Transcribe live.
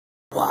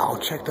Wow,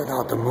 check that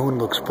out. The moon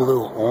looks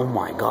blue. Oh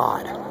my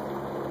god.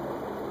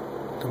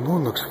 The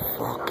moon looks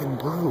fucking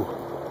blue.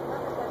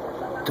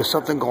 There's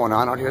something going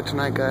on out here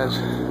tonight, guys.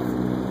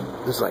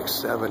 There's like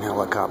 7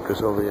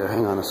 helicopters over here.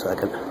 Hang on a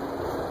second.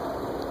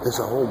 There's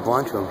a whole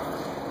bunch of them.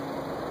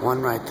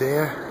 One right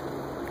there.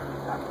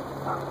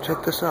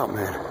 Check this out,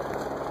 man.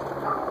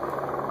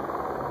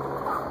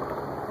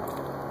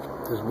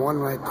 There's one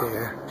right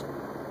there.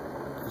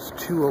 There's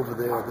 2 over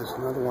there. There's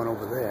another one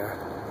over there.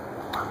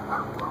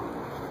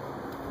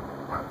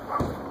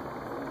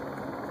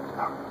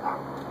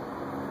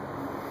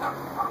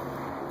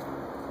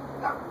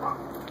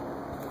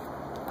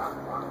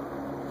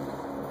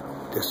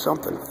 There's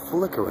something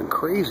flickering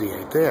crazy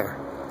right there.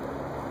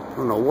 I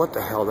don't know what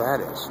the hell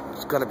that is.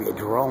 It's got to be a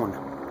drone.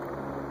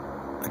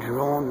 A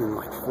drone and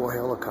like 4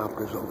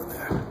 helicopters over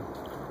there.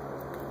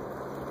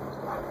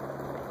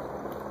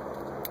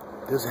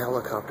 There's a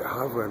helicopter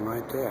hovering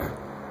right there.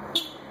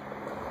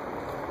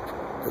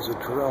 There's a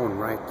drone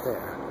right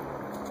there.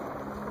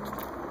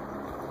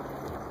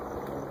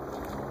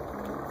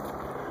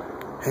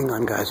 Hang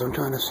on, guys. I'm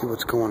trying to see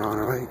what's going on,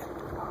 all right?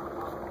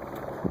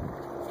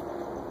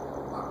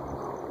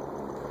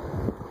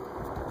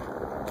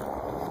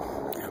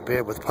 Yeah,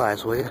 bear with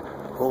pies, will you?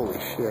 Holy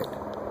shit.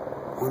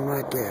 One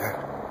right there.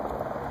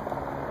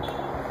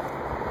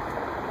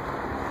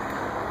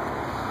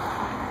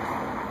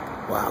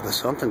 Wow, there's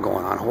something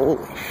going on.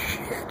 Holy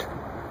shit.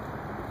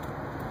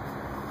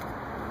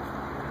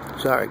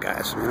 Sorry,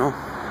 guys, you know.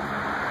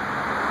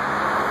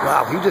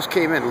 Wow, he just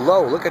came in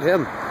low. Look at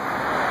him.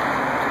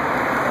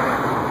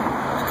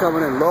 He's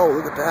coming in low.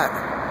 Look at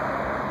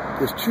that.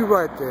 There's 2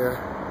 right there.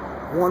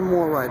 1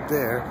 more right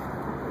there.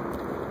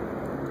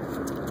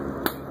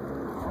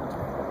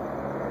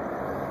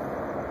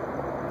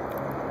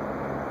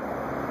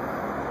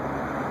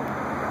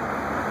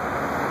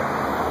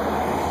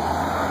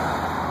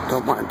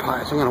 Don't mind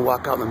pies. I'm gonna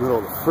walk out in the middle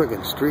of the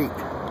friggin' street.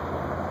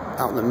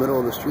 Out in the middle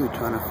of the street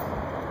trying to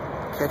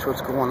catch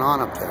what's going on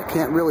up there. I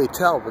can't really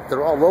tell, but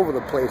they're all over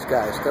the place,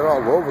 guys. They're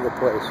all over the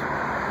place.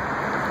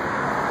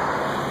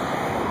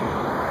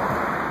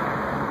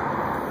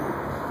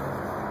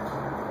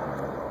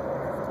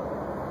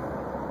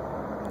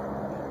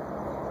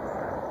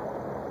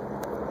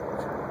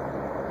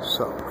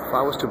 So, if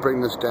I was to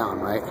bring this down,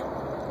 right?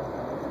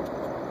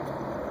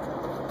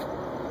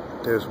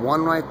 There's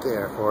 1 right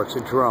there, or it's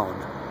a drone,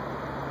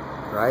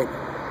 right?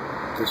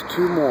 There's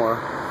 2 more,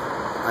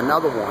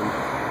 another one.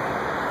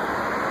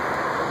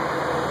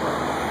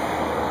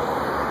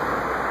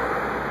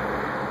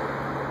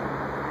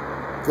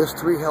 There's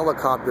 3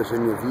 helicopters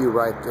in your view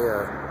right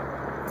there,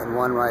 and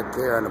 1 right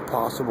there, and a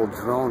possible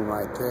drone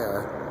right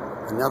there.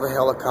 Another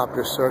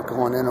helicopter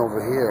circling in over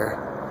here.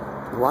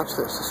 Watch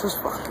this. This is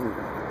fucking...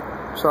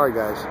 Sorry,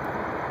 guys.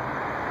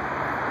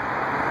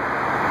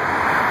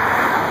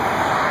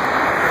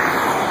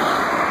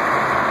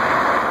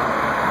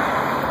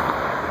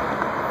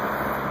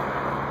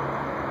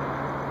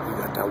 You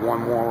got that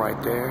 1 more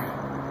right there.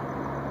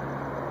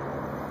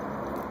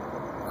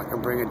 I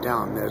can bring it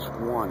down. There's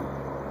 1,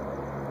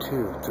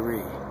 2,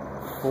 3,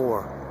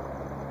 4.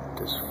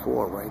 There's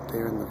 4 right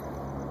there in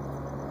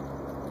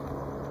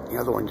the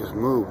other one just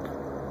moved.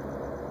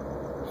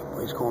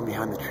 He's going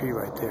behind the tree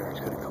right there. He's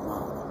gonna come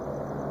out.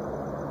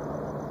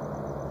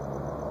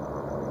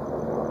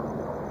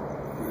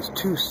 There's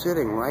 2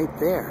 sitting right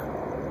there.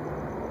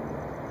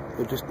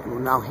 They're just, well,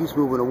 now he's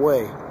moving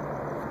away.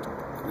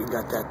 You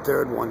got that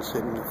 3rd one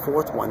sitting, the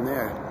 4th one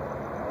there.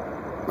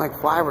 Like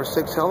 5 or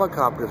 6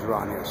 helicopters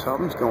around here.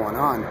 Something's going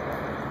on.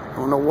 I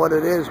don't know what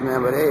it is,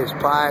 man, but hey, it's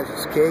pies,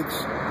 it's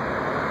cakes.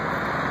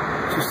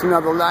 Just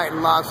another night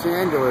in Los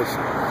Angeles.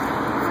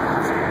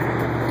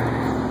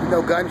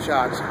 No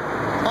gunshots.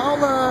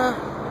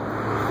 Holla!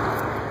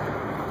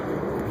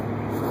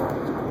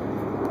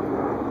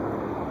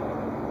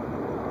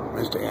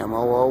 Mr.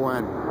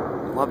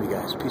 M-O-O-N. Love you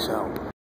guys. Peace out.